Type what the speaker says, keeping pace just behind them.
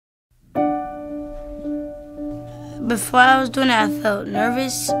Before I was doing it, I felt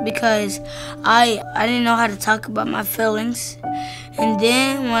nervous because I didn't know how to talk about my feelings. And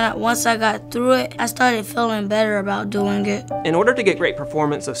then once I got through it, I started feeling better about doing it. In order to get great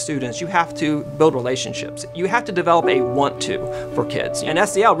performance of students, you have to build relationships. You have to develop a want-to for kids. And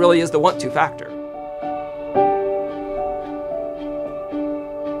SEL really is the want-to factor.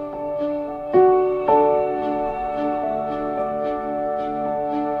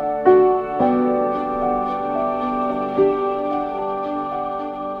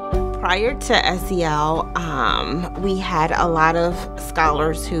 Prior to SEL, we had a lot of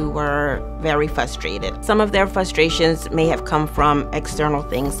scholars who were very frustrated. Some of their frustrations may have come from external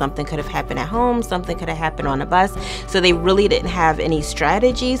things. Something could have happened at home, something could have happened on a bus, so they really didn't have any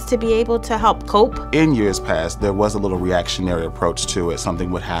strategies to be able to help cope. In years past, there was a little reactionary approach to it.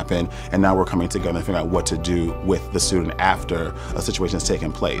 Something would happen, and now we're coming together and figuring out what to do with the student after a situation has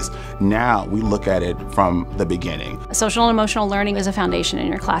taken place. Now we look at it from the beginning. Social and emotional learning is a foundation in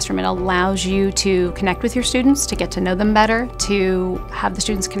your classroom. It allows you to connect with your students, to get to know them better, to have the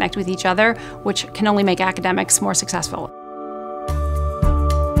students connect with each other, which can only make academics more successful.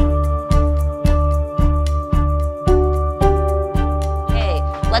 Okay,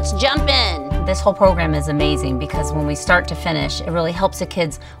 let's jump in. This whole program is amazing because when we start to finish, it really helps the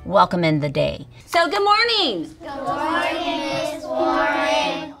kids welcome in the day. So good morning. Good morning, Miss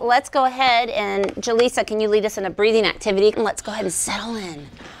Warren. Let's go ahead and, Jaleesa, can you lead us in a breathing activity? And let's go ahead and settle in.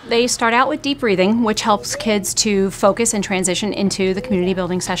 They start out with deep breathing, which helps kids to focus and transition into the community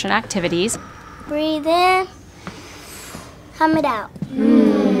building session activities. Breathe in, hum it out.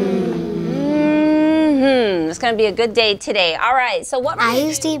 It's gonna be a good day today. All right, so what I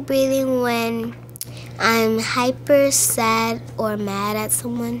use deep breathing when I'm hyper, sad, or mad at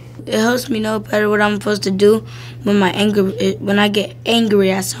someone. It helps me know better what I'm supposed to do when I get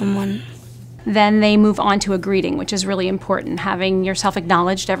angry at someone. Then they move on to a greeting, which is really important. Having yourself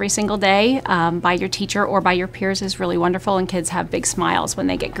acknowledged every single day by your teacher or by your peers is really wonderful, and kids have big smiles when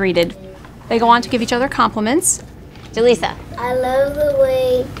they get greeted. They go on to give each other compliments. Jaleesa. I love the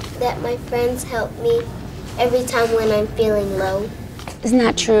way that my friends help me every time when I'm feeling low. Isn't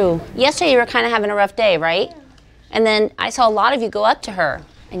that true? Yesterday you were kind of having a rough day, right? And then I saw a lot of you go up to her,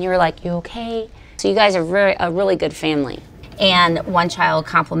 and you were like, "You okay?" So you guys are a really good family. And one child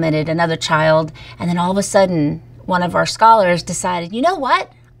complimented another child, and then all of a sudden, one of our scholars decided, you know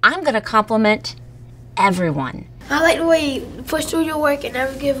what? I'm gonna compliment everyone. I like the way you push through your work and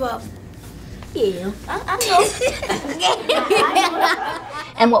never give up. Yeah, I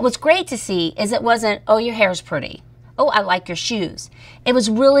know. And what was great to see is it wasn't, oh, your hair's pretty. Oh, I like your shoes. It was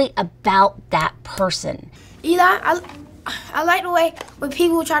really about that person. Eli, I like the way when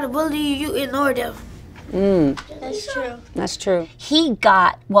people try to bully you, you ignore them. That's true. That's true. He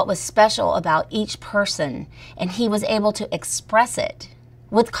got what was special about each person, and he was able to express it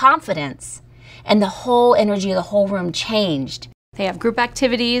with confidence, and the whole energy of the whole room changed. They have group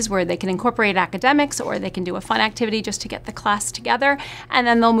activities where they can incorporate academics, or they can do a fun activity just to get the class together, and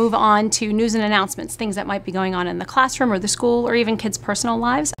then they'll move on to news and announcements, things that might be going on in the classroom or the school or even kids' personal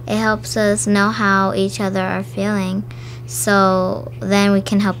lives. It helps us know how each other are feeling, so then we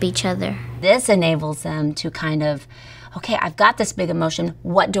can help each other. This enables them to kind of, okay, I've got this big emotion,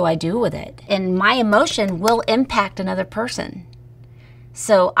 what do I do with it? And my emotion will impact another person.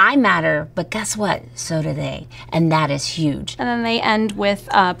 So I matter, but guess what? So do they, and that is huge. And then they end with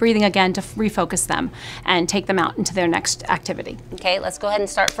breathing again to refocus them and take them out into their next activity. Okay, let's go ahead and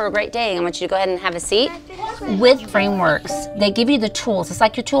start for a great day. I want you to go ahead and have a seat. With frameworks, they give you the tools. It's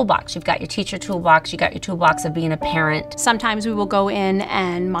like your toolbox. You've got your teacher toolbox, you got your toolbox of being a parent. Sometimes we will go in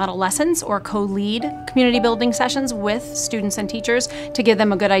and model lessons or co-lead community building sessions with students and teachers to give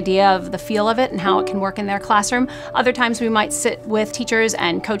them a good idea of the feel of it and how it can work in their classroom. Other times we might sit with teachers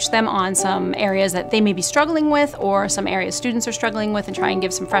and coach them on some areas that they may be struggling with or some areas students are struggling with and try and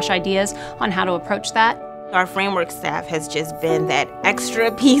give some fresh ideas on how to approach that. Our framework staff has just been that extra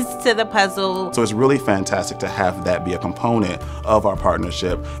piece to the puzzle. So it's really fantastic to have that be a component of our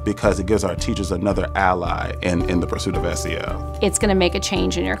partnership because it gives our teachers another ally in the pursuit of SEL. It's going to make a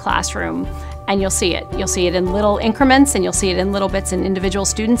change in your classroom, and you'll see it. You'll see it in little increments, and you'll see it in little bits in individual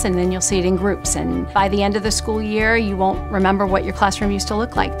students, and then you'll see it in groups. And by the end of the school year, you won't remember what your classroom used to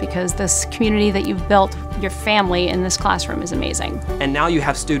look like because this community that you've built, your family in this classroom, is amazing. And now you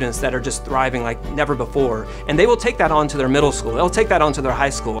have students that are just thriving like never before, and they will take that on to their middle school. They'll take that on to their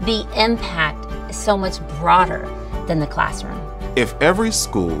high school. The impact is so much broader than the classroom. If every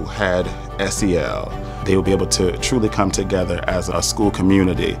school had SEL, they would be able to truly come together as a school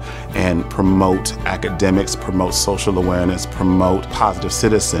community and promote academics, promote social awareness, promote positive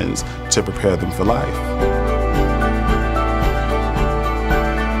citizens to prepare them for life.